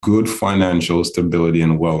good financial stability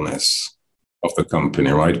and wellness of the company,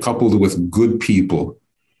 right? Coupled with good people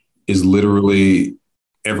is literally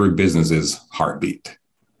every business's heartbeat.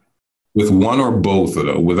 With one or both of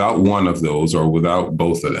those, without one of those or without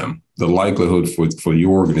both of them, the likelihood for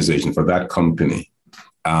your organization, for that company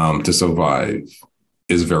to survive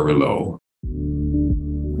is very low.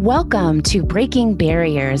 Welcome to Breaking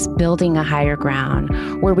Barriers, Building a Higher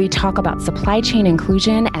Ground, where we talk about supply chain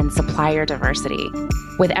inclusion and supplier diversity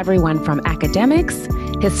with everyone from academics,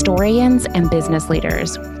 historians, and business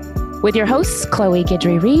leaders. With your hosts, Chloe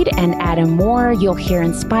Guidry-Reed and Adam Moore, you'll hear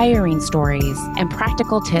inspiring stories and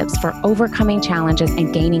practical tips for overcoming challenges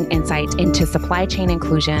and gaining insight into supply chain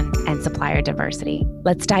inclusion and supplier diversity.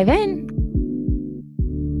 Let's dive in.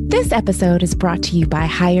 This episode is brought to you by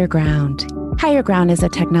Higher Ground. Higher Ground is a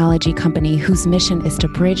technology company whose mission is to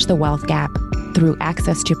bridge the wealth gap through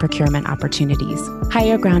access to procurement opportunities.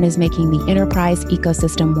 Higher Ground is making the enterprise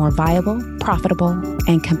ecosystem more viable, profitable,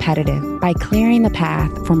 and competitive by clearing the path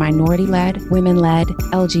for minority-led, women-led,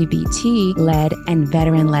 LGBT-led, and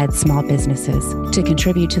veteran-led small businesses to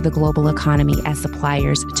contribute to the global economy as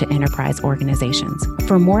suppliers to enterprise organizations.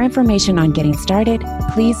 For more information on getting started,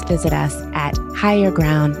 please visit us at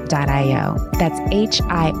higherground.io. That's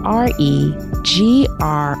HIREGROUND.io.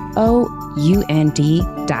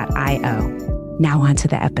 Now on to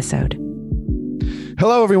the episode.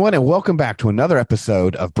 Hello, everyone, and welcome back to another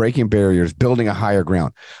episode of Breaking Barriers, Building a Higher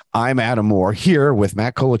Ground. I'm Adam Moore here with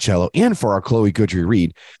Matt Colacello in for our Chloe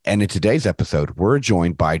Guidry-Reed. And in today's episode, we're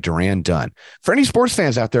joined by Durran Dunn. For any sports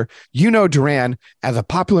fans out there, you know Durran as a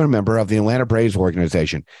popular member of the Atlanta Braves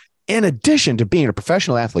organization. In addition to being a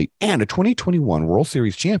professional athlete and a 2021 World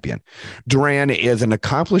Series champion, Durran is an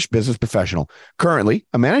accomplished business professional, currently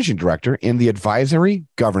a managing director in the advisory,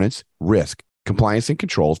 governance, risk, compliance, and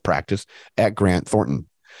controls practice at Grant Thornton.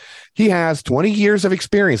 He has 20 years of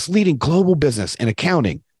experience leading global business in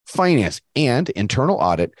accounting, finance, and internal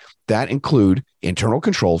audit that include internal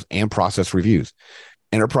controls and process reviews,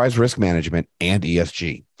 enterprise risk management, and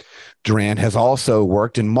ESG. Durran has also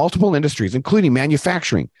worked in multiple industries, including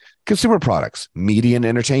manufacturing, consumer products, media and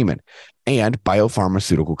entertainment, and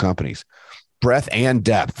biopharmaceutical companies. Breadth and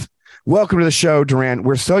depth. Welcome to the show, Durran.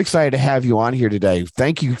 We're so excited to have you on here today.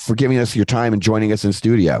 Thank you for giving us your time and joining us in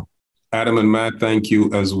studio. Adam and Matt, thank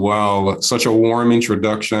you as well. Such a warm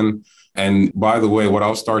introduction. And by the way, what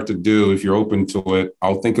I'll start to do, if you're open to it,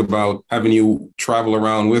 I'll think about having you travel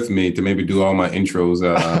around with me to maybe do all my intros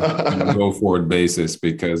on a go-forward basis,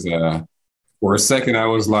 because for a second I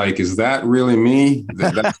was like, is that really me?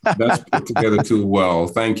 That's put together too well.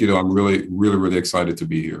 Thank you, though. I'm really, really, really excited to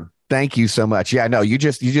be here. Thank you so much. Yeah, no, you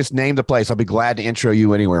just named the place. I'll be glad to intro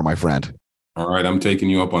you anywhere, my friend. All right, I'm taking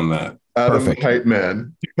you up on that. Perfect. Hype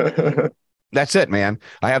man. That's it, man.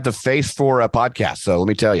 I have the face for a podcast, so let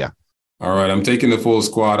me tell you. All right, I'm taking the full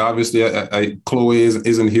squad. Obviously, Chloe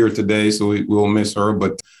isn't here today, so we'll miss her,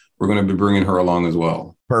 but we're going to be bringing her along as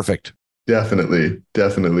well. Perfect. Definitely.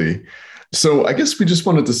 So I guess we just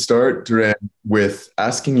wanted to start, Durran, with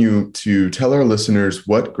asking you to tell our listeners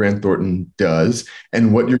what Grant Thornton does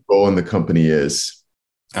and what your role in the company is.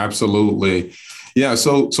 Absolutely. Yeah,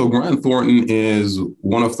 so Grant Thornton is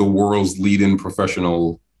one of the world's leading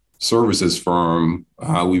professional services firm.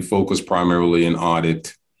 We focus primarily in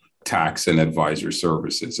audit, tax, and advisory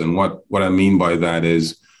services. And what I mean by that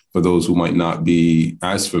is, for those who might not be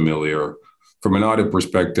as familiar, from an audit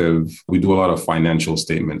perspective, we do a lot of financial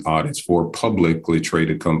statement audits for publicly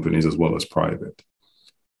traded companies as well as private.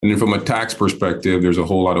 And then from a tax perspective, there's a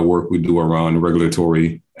whole lot of work we do around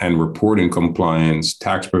regulatory and reporting compliance,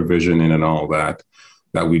 tax provisioning, and all that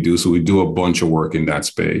we do. So we do a bunch of work in that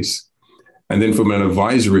space. And then from an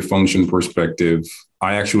advisory function perspective,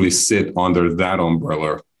 I actually sit under that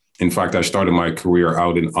umbrella. In fact, I started my career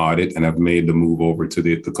out in audit and have made the move over to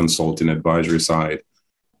the consulting advisory side.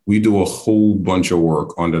 We do a whole bunch of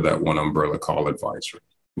work under that one umbrella called advisory.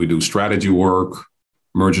 We do strategy work,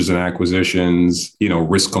 mergers and acquisitions,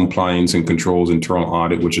 risk compliance and controls, internal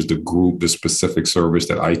audit, which is the specific service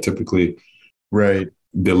that I typically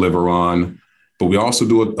deliver on. But we also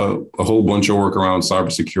do a whole bunch of work around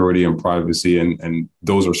cybersecurity and privacy. And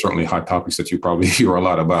those are certainly hot topics that you probably hear a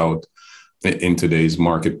lot about in today's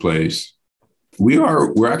marketplace.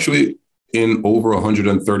 We're actually in over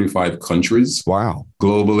 135 countries. Wow.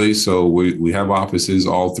 Globally. So we have offices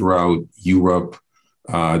all throughout Europe,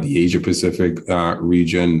 the Asia Pacific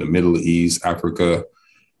region, the Middle East, Africa,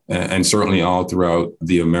 and certainly all throughout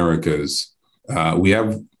the Americas. We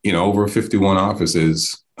have, over 51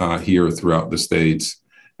 offices here throughout the States.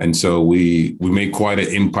 And so we make quite an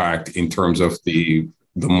impact in terms of the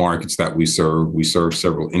markets that we serve. We serve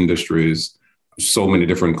several industries, so many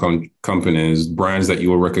different companies, brands that you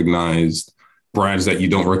will recognize, brands that you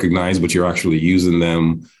don't recognize, but you're actually using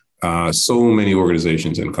them. So many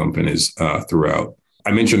organizations and companies throughout.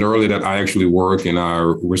 I mentioned earlier that I actually work in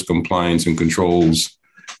our risk compliance and controls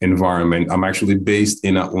environment. I'm actually based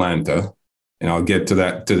in Atlanta, and I'll get to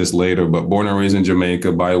this later, but born and raised in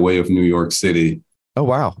Jamaica by way of New York City. Oh,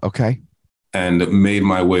 wow. Okay. And made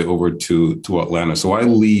my way over to Atlanta. So I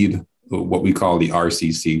lead what we call the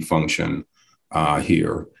RCC function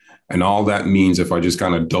here. And all that means, if I just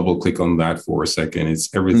kind of double click on that for a second,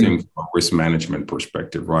 it's everything from a risk management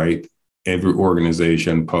perspective, right? Every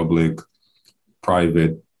organization, public,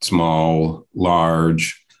 private, small,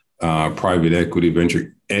 large, private equity,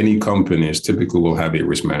 venture, any companies typically will have a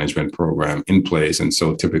risk management program in place. And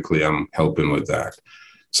so typically I'm helping with that.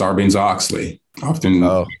 Sarbanes-Oxley, often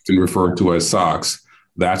referred to as SOX.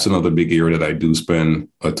 That's another big area that I do spend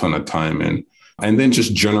a ton of time in. And then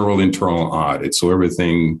just general internal audit. So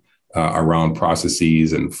everything around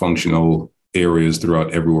processes and functional areas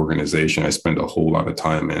throughout every organization, I spend a whole lot of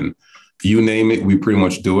time in. You name it, we pretty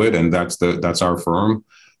much do it. And that's our firm.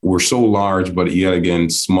 We're so large, but yet again,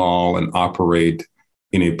 small, and operate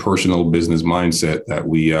in a personal business mindset that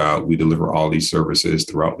we deliver all these services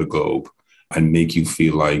throughout the globe and make you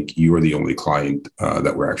feel like you are the only client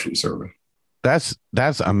that we're actually serving. That's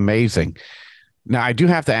amazing. Now, I do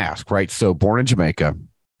have to ask, right? So born in Jamaica,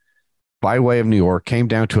 by way of New York, came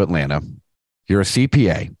down to Atlanta. You're a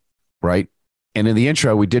CPA, right? And in the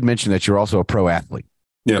intro, we did mention that you're also a pro athlete.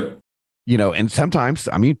 Yep. You know, and sometimes,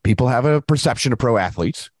 I mean, people have a perception of pro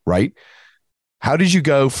athletes, right? How did you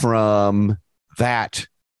go from that?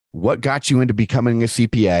 What got you into becoming a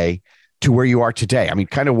CPA to where you are today? I mean,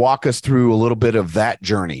 kind of walk us through a little bit of that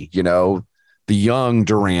journey, you know, the young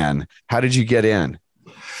Durran. How did you get in?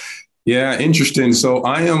 Yeah, interesting. So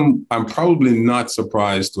I'm probably not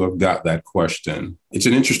surprised to have got that question. It's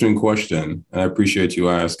an interesting question, and I appreciate you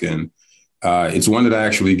asking. It's one that I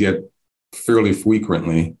actually get fairly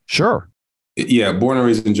frequently. Sure. Yeah, born and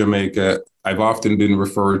raised in Jamaica. I've often been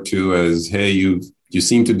referred to as, hey, you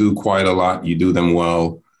seem to do quite a lot. You do them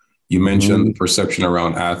well. You mentioned the perception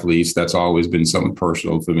around athletes. That's always been something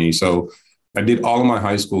personal for me. So I did all of my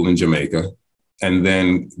high school in Jamaica, and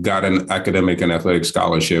then got an academic and athletic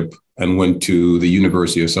scholarship and went to the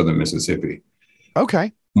University of Southern Mississippi.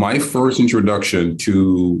 Okay. My first introduction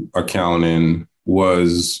to accounting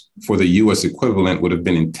was, for the U.S. equivalent, would have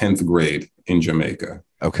been in 10th grade in Jamaica.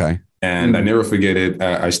 Okay. And I never forget it.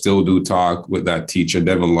 I still do talk with that teacher,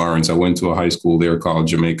 Devin Lawrence. I went to a high school there called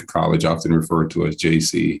Jamaica College, often referred to as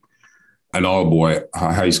JC, an all-boy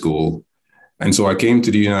high school. And so I came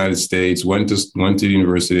to the United States, went to the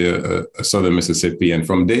University of Southern Mississippi, and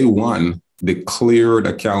from day one, declared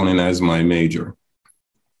accounting as my major,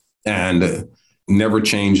 and never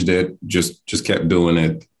changed it. Just kept doing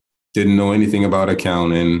it. Didn't know anything about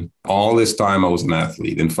accounting. All this time, I was an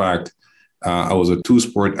athlete. In fact, I was a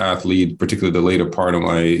two-sport athlete, particularly the later part of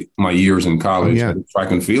my years in college. I did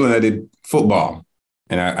track and field, and I did football.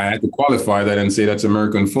 And I had to qualify that and say that's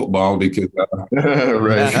American football because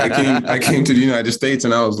right. I came to the United States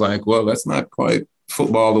and I was like, well, that's not quite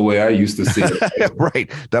football the way I used to see it.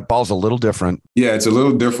 Right. That ball's a little different. Yeah, it's a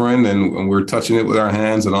little different, and we're touching it with our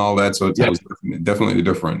hands and all that. So it was definitely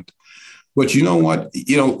different. But you know what?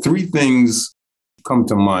 You know, three things come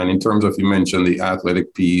to mind in terms of, you mentioned the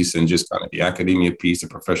athletic piece and just kind of the academia piece, the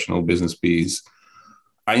professional business piece.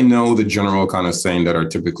 I know the general kind of saying that are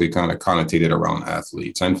typically kind of connotated around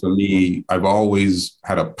athletes. And for me, I've always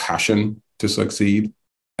had a passion to succeed,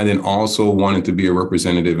 and then also wanted to be a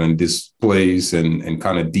representative and displace and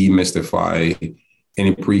kind of demystify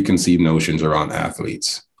any preconceived notions around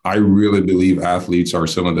athletes. I really believe athletes are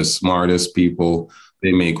some of the smartest people.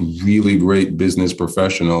 They make really great business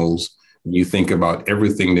professionals when you think about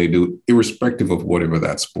everything they do, irrespective of whatever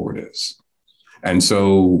that sport is. And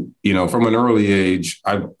so, you know, from an early age,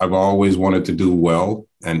 I've always wanted to do well.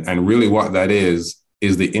 And really what that is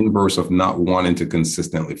the inverse of not wanting to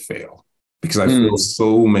consistently fail, because I failed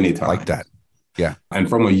so many times. Like that. Yeah. And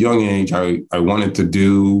from a young age, I wanted to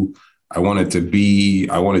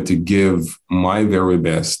give my very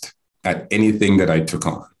best at anything that I took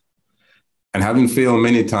on. And having failed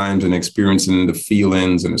many times and experiencing the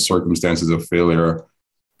feelings and the circumstances of failure,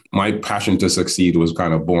 my passion to succeed was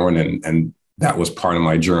kind of born, and that was part of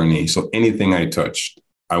my journey. So anything I touched,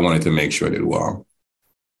 I wanted to make sure I did well.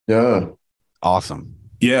 Yeah. Awesome.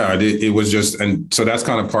 Yeah, it was just, and so that's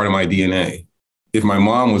kind of part of my DNA. If my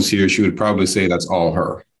mom was here, she would probably say that's all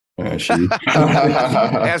her. As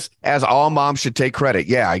all moms should take credit.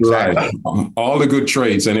 Yeah, exactly. Right. All the good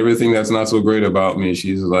traits and everything that's not so great about me,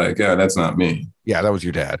 she's like, yeah, that's not me. Yeah, that was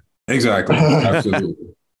your dad. Exactly. Absolutely.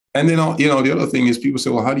 And then, the other thing is people say,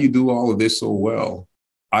 well, how do you do all of this so well?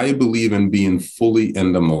 I believe in being fully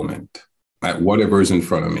in the moment at whatever is in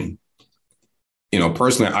front of me.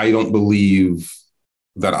 Personally, I don't believe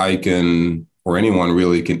that I can, or anyone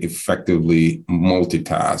really can effectively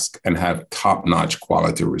multitask and have top-notch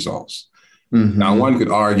quality results. Mm-hmm. Now, one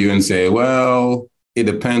could argue and say, well, it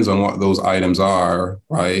depends on what those items are,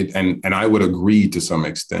 right? And I would agree to some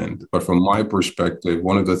extent. But from my perspective,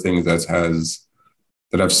 one of the things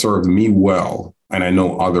that have served me well, and I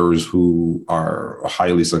know others who are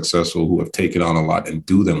highly successful, who have taken on a lot and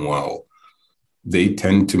do them well, they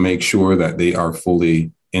tend to make sure that they are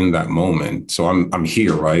fully in that moment. So I'm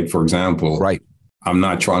here, right? For example, right. I'm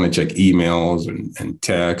not trying to check emails and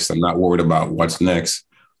text. I'm not worried about what's next.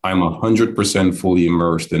 I'm 100% fully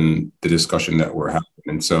immersed in the discussion that we're having.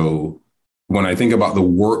 And so when I think about the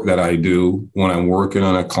work that I do, when I'm working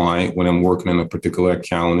on a client, when I'm working on a particular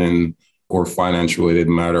accounting or financial related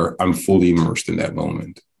matter, I'm fully immersed in that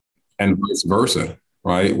moment. And vice versa,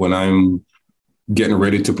 right? When I'm getting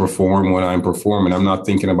ready to perform, when I'm performing, I'm not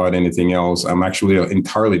thinking about anything else. I'm actually an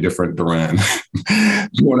entirely different Durran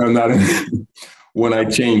when I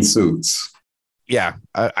change suits. Yeah,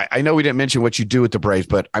 I know we didn't mention what you do with the Braves,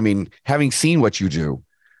 but I mean, having seen what you do,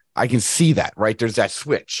 I can see that, right? There's that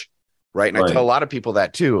switch, right? And I tell a lot of people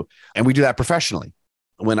that too. And we do that professionally.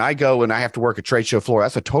 When I go and I have to work a trade show floor,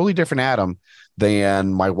 that's a totally different Adam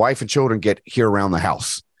than my wife and children get here around the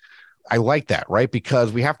house. I like that, right?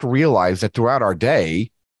 Because we have to realize that throughout our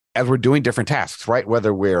day, as we're doing different tasks, right?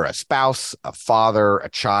 Whether we're a spouse, a father, a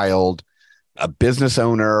child, a business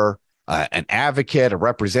owner, an advocate, a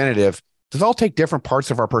representative, those all take different parts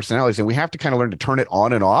of our personalities, and we have to kind of learn to turn it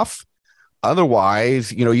on and off.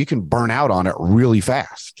 Otherwise, you can burn out on it really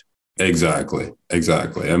fast. Exactly.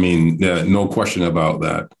 I mean, no question about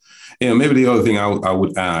that. Maybe the other thing I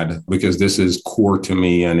would add, because this is core to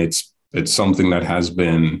me, and it's something that has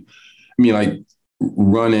been, like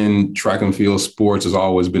running track and field sports has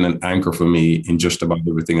always been an anchor for me in just about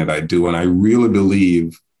everything that I do. And I really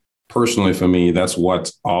believe, personally for me, that's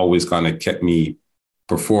what's always kind of kept me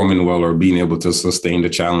performing well or being able to sustain the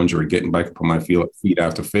challenge or getting back up on my feet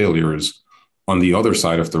after failures on the other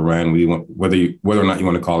side of the run, whether or not you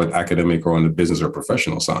want to call it academic or on the business or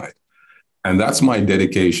professional side. And that's my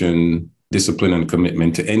dedication, discipline, and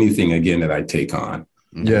commitment to anything, again, that I take on.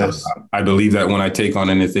 Yes. I believe that when I take on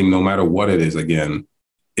anything, no matter what it is, again,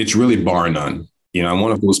 it's really bar none. I'm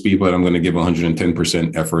one of those people that I'm going to give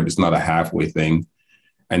 110% effort. It's not a halfway thing.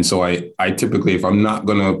 And so I typically, if I'm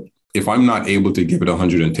not able to give it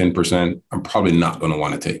 110%, I'm probably not going to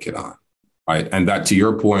want to take it on. Right. And that, to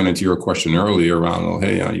your point and to your question earlier around, well,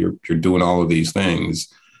 hey, you're doing all of these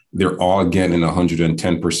things, they're all getting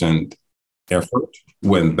 110% effort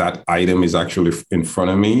when that item is actually in front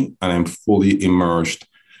of me and I'm fully immersed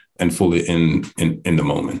and fully in the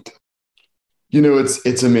moment.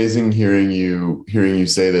 It's amazing hearing you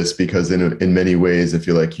say this, because in many ways I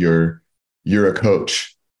feel like you're a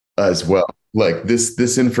coach as well. Like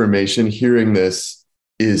this information, hearing this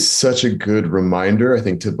is such a good reminder, I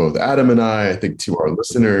think, to both Adam and I think to our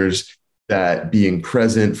listeners, that being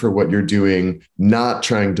present for what you're doing, not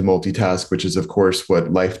trying to multitask, which is of course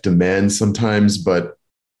what life demands sometimes, but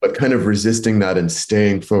kind of resisting that and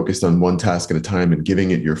staying focused on one task at a time and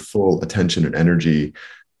giving it your full attention and energy.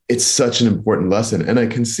 It's such an important lesson. And I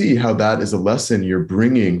can see how that is a lesson you're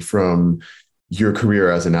bringing from your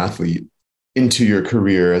career as an athlete into your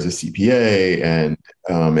career as a CPA and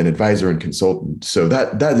an advisor and consultant. So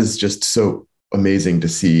that is just so amazing to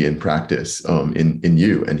see in practice in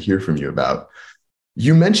you and hear from you about.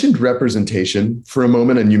 You mentioned representation for a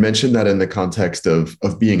moment, and you mentioned that in the context of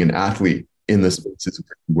being an athlete in the spaces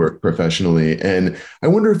where you work professionally. And I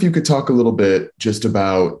wonder if you could talk a little bit just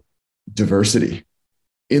about diversity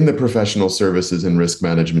in the professional services and risk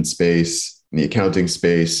management space, in the accounting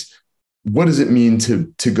space. What does it mean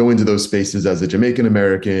to go into those spaces as a Jamaican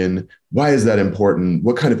American? Why is that important?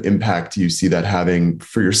 What kind of impact do you see that having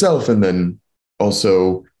for yourself? And then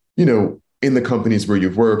also, in the companies where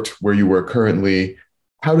you've worked, where you work currently,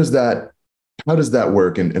 how does that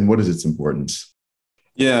work, and what is its importance?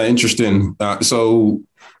 Yeah, interesting. So,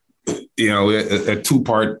 a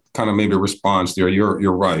two-part kind of maybe response there.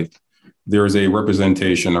 You're right. There's a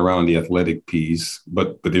representation around the athletic piece,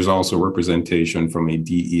 but there's also representation from a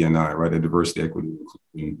DE&I, right? A diversity,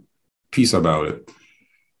 equity, piece about it.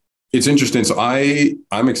 It's interesting. So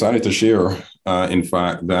I'm excited to share, in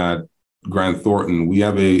fact, that Grant Thornton, we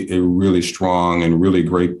have a really strong and really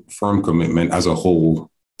great firm commitment as a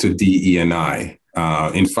whole to DE&I.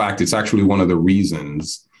 In fact, it's actually one of the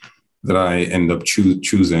reasons that I end up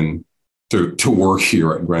choosing to work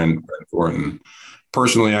here at Grant Thornton.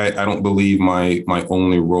 Personally, I don't believe my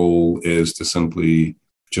only role is to simply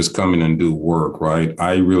just come in and do work, right?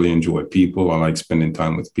 I really enjoy people. I like spending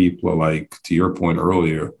time with people. I like, to your point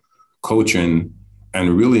earlier, coaching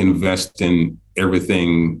and really investing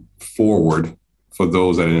everything forward for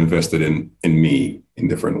those that invested in me in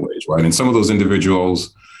different ways, right? And some of those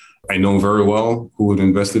individuals I know very well who have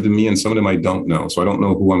invested in me, and some of them I don't know. So I don't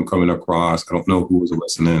know who I'm coming across. I don't know who is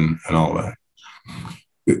listening and all that.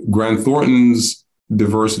 Grant Thornton's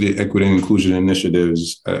diversity, equity, and inclusion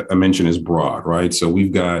initiatives, I mentioned, is broad, right? So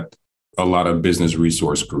we've got a lot of business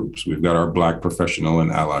resource groups. We've got our Black Professional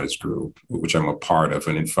and Allies group, which I'm a part of.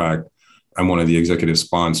 And in fact, I'm one of the executive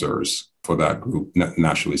sponsors for that group,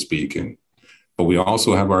 nationally speaking. But we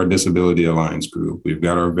also have our Disability Alliance group. We've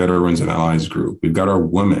got our Veterans and Allies group. We've got our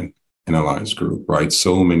Women and Allies group, right?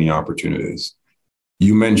 So many opportunities.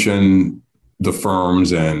 You mentioned the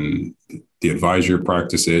firms and the advisory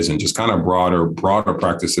practices and just kind of broader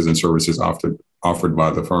practices and services offered by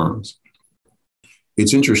the firms.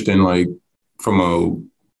 It's interesting, like from a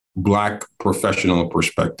Black professional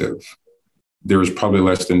perspective, there's probably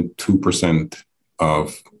less than 2%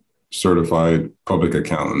 of certified public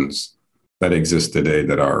accountants that exist today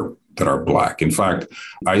that are Black. In fact,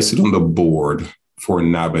 I sit on the board for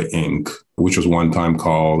NABA Inc., which was one time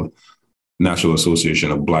called National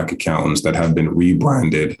Association of Black Accountants, that have been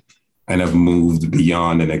rebranded and have moved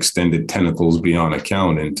beyond and extended tentacles beyond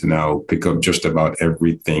accounting to now pick up just about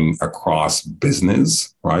everything across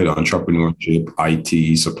business, right? Entrepreneurship,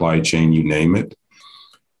 IT, supply chain, you name it.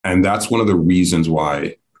 And that's one of the reasons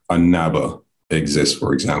why a NABA exists,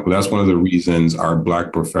 for example. That's one of the reasons our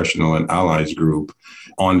Black Professional and Allies group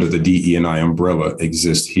under the DE&I umbrella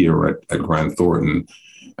exists here at Grant Thornton.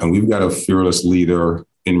 And we've got a fearless leader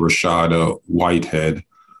in Rashada Whitehead,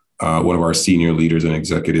 one of our senior leaders and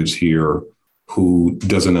executives here, who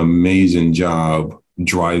does an amazing job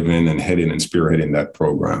driving and heading and spearheading that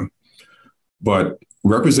program. But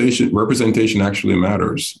representation actually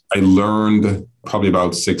matters. I learned probably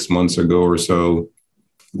about 6 months ago or so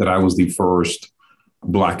that I was the first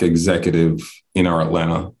Black executive in our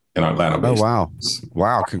Atlanta base. Oh, wow.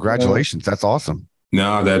 Wow. Congratulations. That's awesome.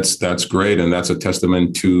 No, that's great. And that's a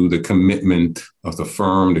testament to the commitment of the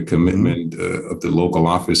firm, the commitment of the local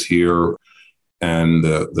office here, and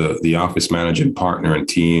the office managing partner and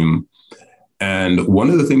team. And one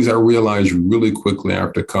of the things I realized really quickly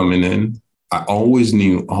after coming in, I always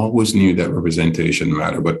knew that representation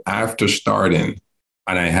mattered. But after starting,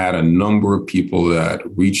 and I had a number of people that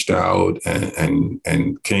reached out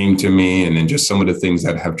and came to me, and then just some of the things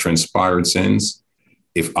that have transpired since.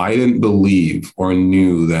 If I didn't believe or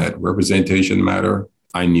knew that representation matter,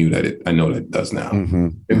 I know that it does now. Mm-hmm.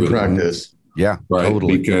 In practice. Yeah, right.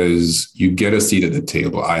 Totally. Because you get a seat at the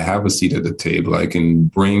table. I have a seat at the table. I can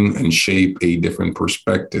bring and shape a different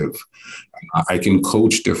perspective. I can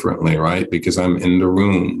coach differently, right? Because I'm in the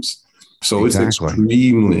rooms. So It's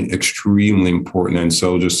extremely, extremely important. And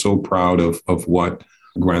so just so proud of what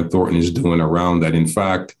Grant Thornton is doing around that. In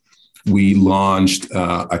fact, we launched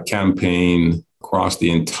a campaign across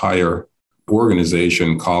the entire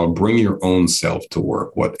organization called Bring Your Own Self to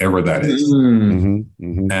Work, whatever that is. Mm-hmm,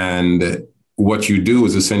 mm-hmm. And what you do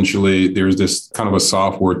is essentially there's this kind of a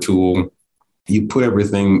software tool. You put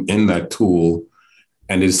everything in that tool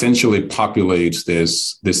and it essentially populates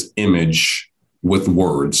this image with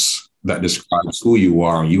words that describes who you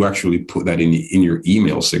are. And you actually put that in your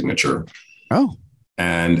email signature. Oh.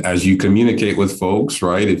 And as you communicate with folks,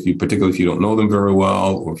 right, particularly if you don't know them very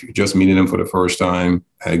well, or if you're just meeting them for the first time,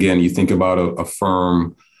 again, you think about a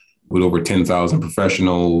firm with over 10,000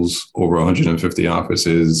 professionals, over 150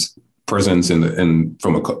 offices, presence from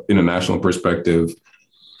an international perspective,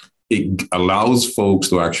 it allows folks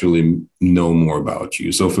to actually know more about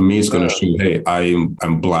you. So for me, it's going to show, hey,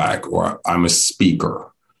 I'm Black, or I'm a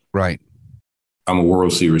speaker. Right. I'm a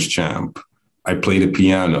World Series champ. I play the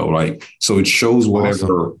piano, right? So it shows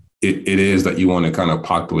whatever it is that you want to kind of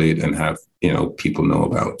populate and have, people know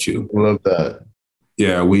about you. I love that.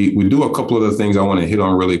 Yeah, we do a couple of the things I want to hit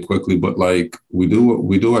on really quickly, but like we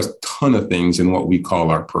do a ton of things in what we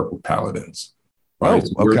call our Purple Paladins. Right?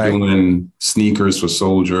 Oh, okay. We're doing sneakers for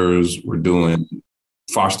soldiers. We're doing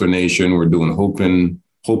Foster Nation. We're doing Hope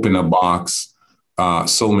in a Box.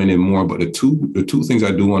 So many more. But the two things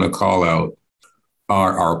I do want to call out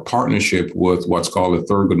are our partnership with what's called the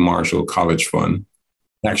Thurgood Marshall College Fund.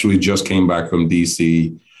 Actually just came back from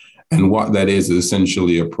DC. And what that is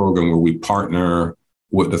essentially a program where we partner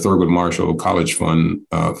with the Thurgood Marshall College Fund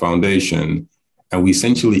Foundation, and we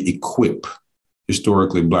essentially equip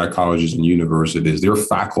historically Black colleges and universities, their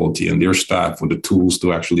faculty and their staff with the tools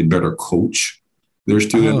to actually better coach their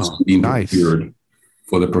students being prepared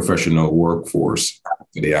for the professional workforce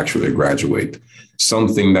after they actually graduate.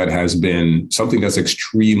 Something that's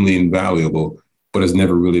extremely invaluable, but has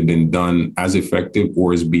never really been done as effective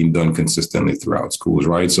or is being done consistently throughout schools,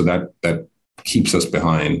 right? So that keeps us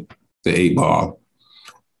behind the 8 ball.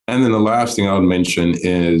 And then the last thing I would mention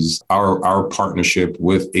is our partnership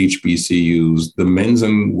with HBCUs, the men's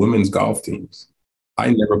and women's golf teams.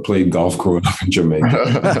 I never played golf growing up in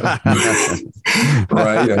Jamaica.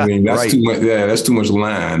 Right? I mean, that's too much. Yeah, that's too much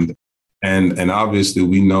land. And obviously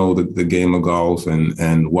we know that the game of golf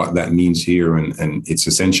and what that means here. And it's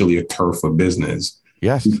essentially a turf of business.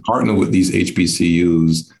 Yes. We partner with these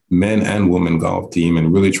HBCUs, men and women golf team,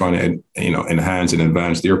 and really trying to, enhance and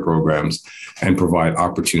advance their programs and provide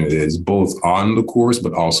opportunities both on the course,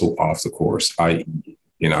 but also off the course, i.e.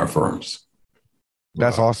 in our firms.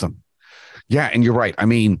 That's awesome. Yeah. And you're right. I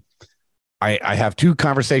mean, I have 2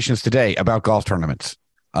 conversations today about golf tournaments.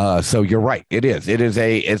 So you're right.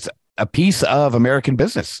 It's a piece of American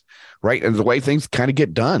business, right? And the way things kind of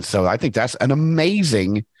get done. So I think that's an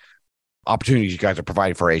amazing opportunity you guys are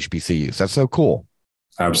providing for HBCUs. That's so cool.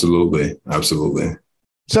 Absolutely. Absolutely.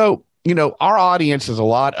 So, our audience is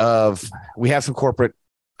we have some corporate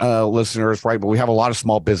listeners, right? But we have a lot of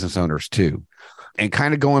small business owners too. And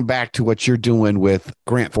kind of going back to what you're doing with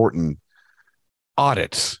Grant Thornton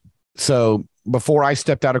audits. So before I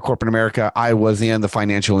stepped out of corporate America, I was in the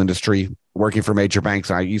financial industry working for major banks.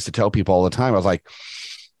 And I used to tell people all the time, I was like,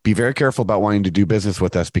 be very careful about wanting to do business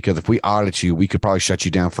with us, because if we audit you, we could probably shut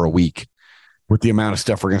you down for a week with the amount of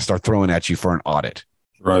stuff we're going to start throwing at you for an audit.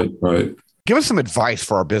 Right. Give us some advice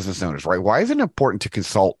for our business owners, right? Why is it important to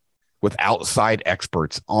consult with outside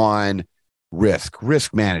experts on risk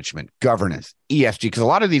management, governance, ESG? Because a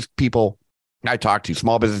lot of these people I talk to,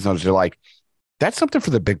 small business owners, are like, that's something for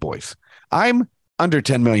the big boys. I'm under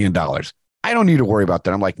 $10 million. I don't need to worry about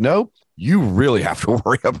that. I'm like, no, you really have to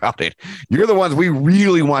worry about it. You're the ones we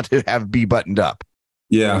really want to have be buttoned up.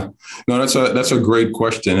 Yeah, no, that's a great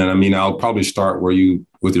question. And I mean, I'll probably start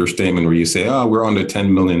with your statement where you say, oh, we're under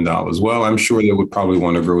 $10 million. Well, I'm sure they would probably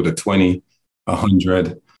want to grow to 20,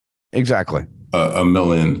 100. Exactly. A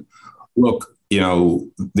million. Look,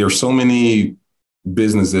 there's so many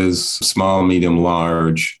businesses, small, medium,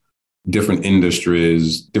 large, different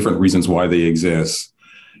industries, different reasons why they exist.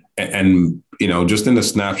 And just in the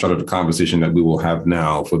snapshot of the conversation that we will have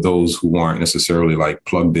now, for those who aren't necessarily like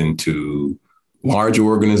plugged into large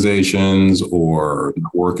organizations or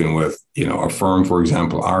working with, a firm, for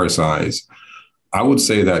example, our size, I would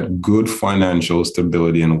say that good financial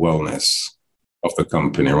stability and wellness of the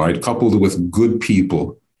company, right, coupled with good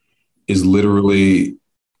people, is literally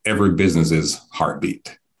every business's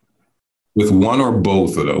heartbeat. With one or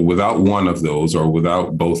both of those, without one of those or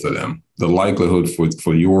without both of them, the likelihood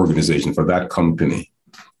for your organization, for that company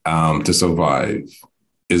to survive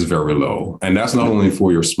is very low. And that's not only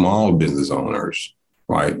for your small business owners,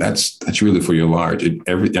 right? That's really for your large.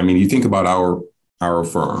 You think about our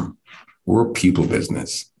firm, we're a people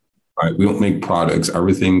business, right? We don't make products.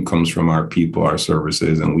 Everything comes from our people, our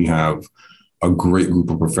services, and we have a great group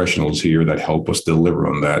of professionals here that help us deliver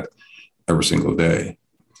on that every single day.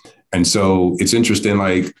 And so it's interesting,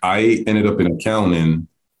 like I ended up in accounting,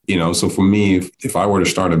 so for me, if I were to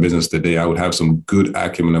start a business today, I would have some good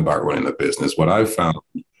acumen about running a business. What I've found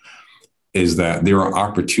is that there are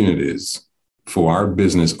opportunities for our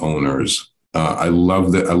business owners. I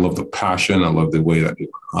love the passion. I love the way that they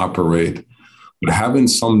operate, but having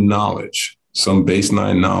some knowledge, some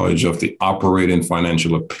baseline knowledge of the operating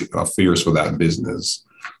financial affairs for that business,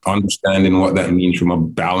 understanding what that means from a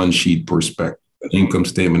balance sheet perspective, an income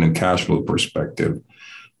statement and cash flow perspective,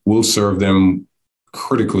 will serve them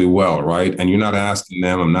critically well, right? And I'm not asking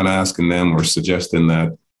them or suggesting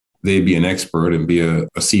that they be an expert and be a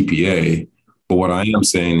CPA. But what I am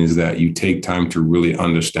saying is that you take time to really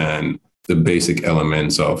understand the basic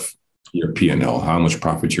elements of your P&L, how much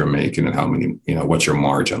profit you're making and how many, what's your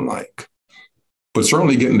margin like. But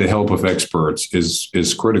certainly getting the help of experts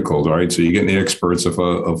is critical, right? So you get the experts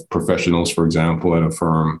of professionals, for example, at a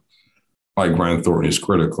firm like Grant Thornton is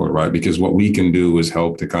critical, right? Because what we can do is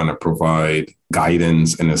help to kind of provide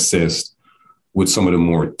guidance and assist with some of the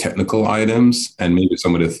more technical items and maybe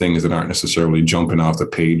some of the things that aren't necessarily jumping off the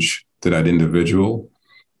page to that individual.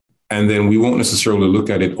 And then we won't necessarily look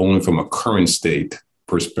at it only from a current state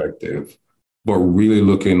perspective, but really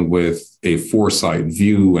looking with a foresight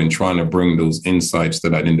view and trying to bring those insights to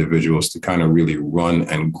that individuals to kind of really run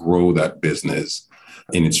and grow that business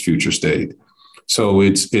in its future state. So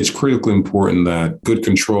it's critically important that good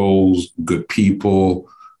controls, good people,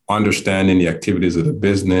 understanding the activities of the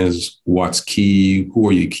business, what's key, who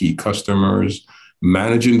are your key customers,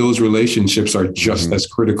 managing those relationships are just as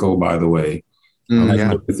critical, by the way, as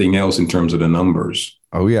everything else in terms of the numbers.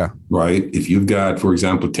 Oh, yeah. Right. If you've got, for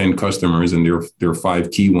example, 10 customers and there are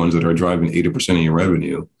 5 key ones that are driving 80% of your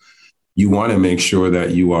revenue, you want to make sure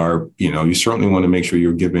that you certainly want to make sure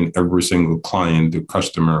you're giving every single client, the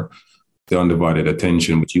customer, the undivided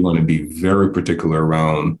attention, but you want to be very particular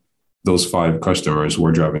around those 5 customers who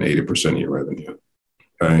are driving 80% of your revenue.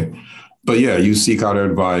 Okay. But yeah, you seek out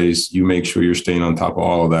advice, you make sure you're staying on top of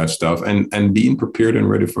all of that stuff and being prepared and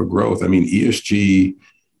ready for growth. I mean, ESG,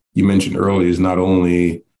 you mentioned earlier, is not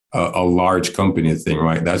only a large company thing,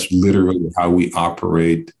 right? That's literally how we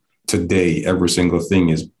operate today. Every single thing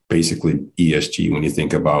is basically ESG when you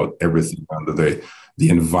think about everything under the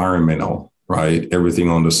environmental, right? Everything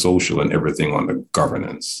on the social and everything on the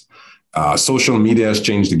governance. Social media has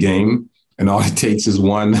changed the game, and all it takes is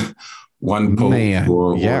one post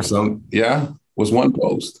was one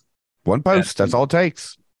post. One post, that's all it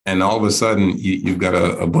takes. And all of a sudden, you've got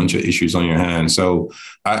a bunch of issues on your hands. So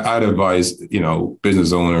I'd advise,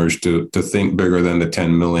 business owners to think bigger than the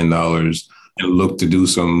 $10 million and look to do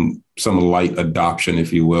some light adoption,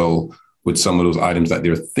 if you will, with some of those items that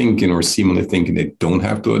they're thinking or seemingly thinking they don't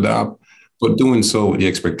have to adopt, but doing so with the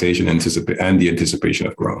expectation and the anticipation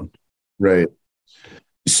of growth. Right.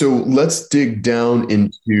 So let's dig down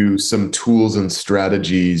into some tools and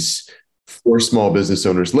strategies for small business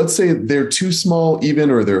owners. Let's say they're too small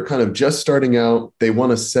even, or they're kind of just starting out. They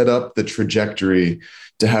want to set up the trajectory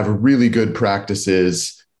to have really good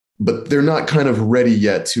practices, but they're not kind of ready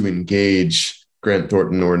yet to engage Grant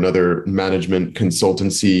Thornton or another management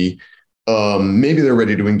consultancy. Maybe they're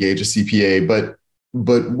ready to engage a CPA, but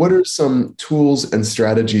what are some tools and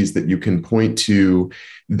strategies that you can point to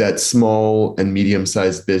that small and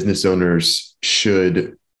medium-sized business owners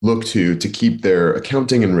should look to keep their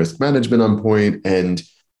accounting and risk management on point, and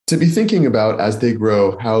to be thinking about as they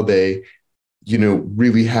grow how they,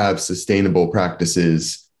 really have sustainable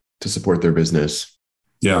practices to support their business?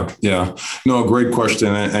 Yeah. No, great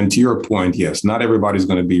question. And to your point, yes, not everybody's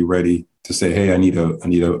going to be ready to say, hey, I need a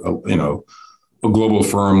global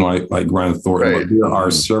firm like Grant Thornton. Right. But there are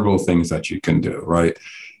several things that you can do, right?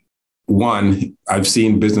 One, I've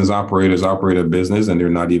seen business operators operate a business and they're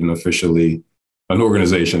not even officially an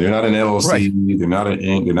organization. They're not an LLC. Right. They're not an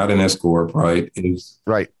Inc. They're not an S corp. Right. It's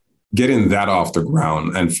right. Getting that off the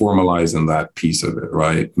ground and formalizing that piece of it.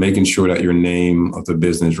 Right. Making sure that your name of the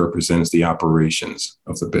business represents the operations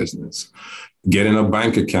of the business. Getting a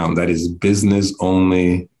bank account that is business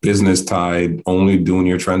only, business tied, only doing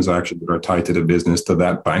your transactions that are tied to the business to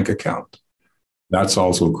that bank account. That's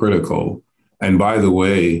also critical. And by the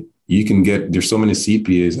way, there's so many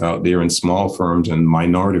CPAs out there and small firms and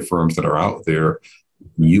minority firms that are out there.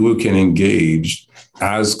 You can engage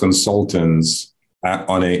as consultants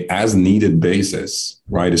on a as needed basis,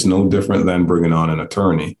 right? It's no different than bringing on an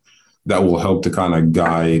attorney that will help to kind of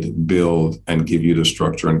guide, build, and give you the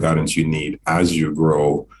structure and guidance you need as you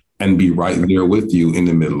grow and be right there with you in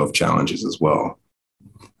the middle of challenges as well.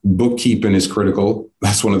 Bookkeeping is critical.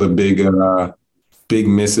 That's one of the big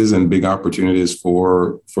misses and big opportunities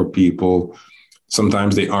for people.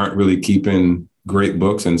 Sometimes they aren't really keeping great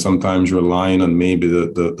books, and sometimes you're relying on maybe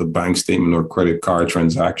the bank statement or credit card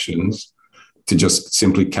transactions to just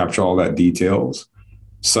simply capture all that details.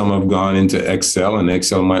 Some have gone into Excel, and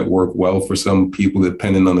Excel might work well for some people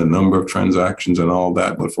depending on the number of transactions and all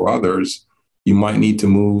that. But for others, you might need to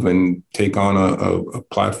move and take on a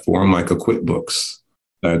platform like a QuickBooks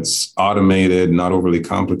that's automated, not overly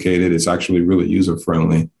complicated. It's actually really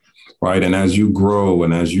user-friendly, right? And as you grow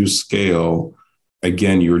and as you scale,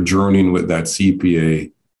 again, you're journeying with that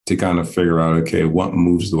CPA to kind of figure out, okay, what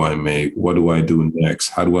moves do I make? What do I do next?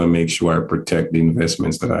 How do I make sure I protect the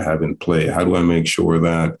investments that I have in play? How do I make sure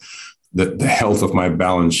that the health of my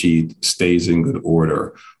balance sheet stays in good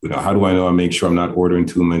order? How do I know I make sure I'm not ordering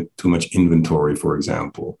too much inventory, for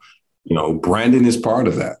example? Branding is part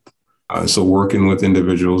of that. So working with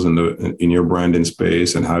individuals in your branding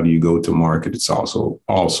space and how do you go to market, it's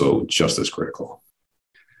also just as critical.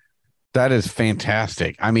 That is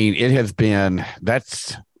fantastic. I mean, it has been,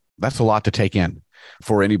 that's a lot to take in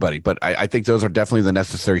for anybody, but I think those are definitely the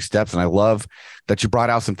necessary steps. And I love that you brought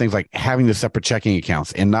out some things like having the separate checking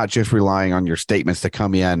accounts and not just relying on your statements to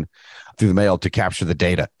come in through the mail to capture the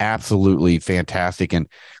data. Absolutely fantastic. And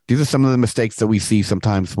these are some of the mistakes that we see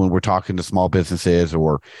sometimes when we're talking to small businesses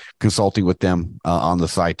or consulting with them on the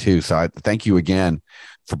side too. So I thank you again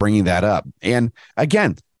for bringing that up. And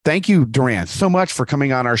again, Thank you, Durran, so much for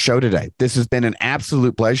coming on our show today. This has been an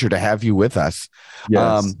absolute pleasure to have you with us.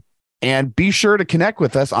 Yes. And be sure to connect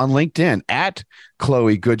with us on LinkedIn at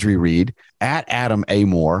Chloe Goodry Reed, at Adam A.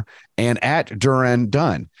 Moore, and at Durran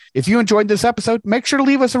Dunn. If you enjoyed this episode, make sure to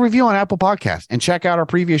leave us a review on Apple Podcasts and check out our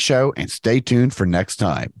previous show and stay tuned for next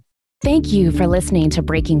time. Thank you for listening to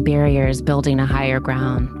Breaking Barriers, Building a Higher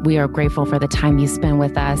Ground. We are grateful for the time you spend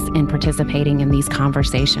with us and participating in these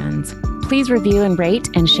conversations. Please review and rate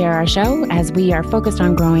and share our show as we are focused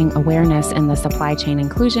on growing awareness in the supply chain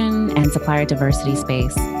inclusion and supplier diversity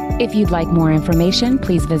space. If you'd like more information,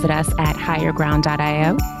 please visit us at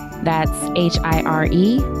higherground.io. That's HIRE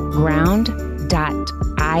ground.io.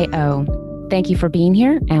 Thank you for being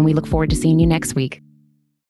here, and we look forward to seeing you next week.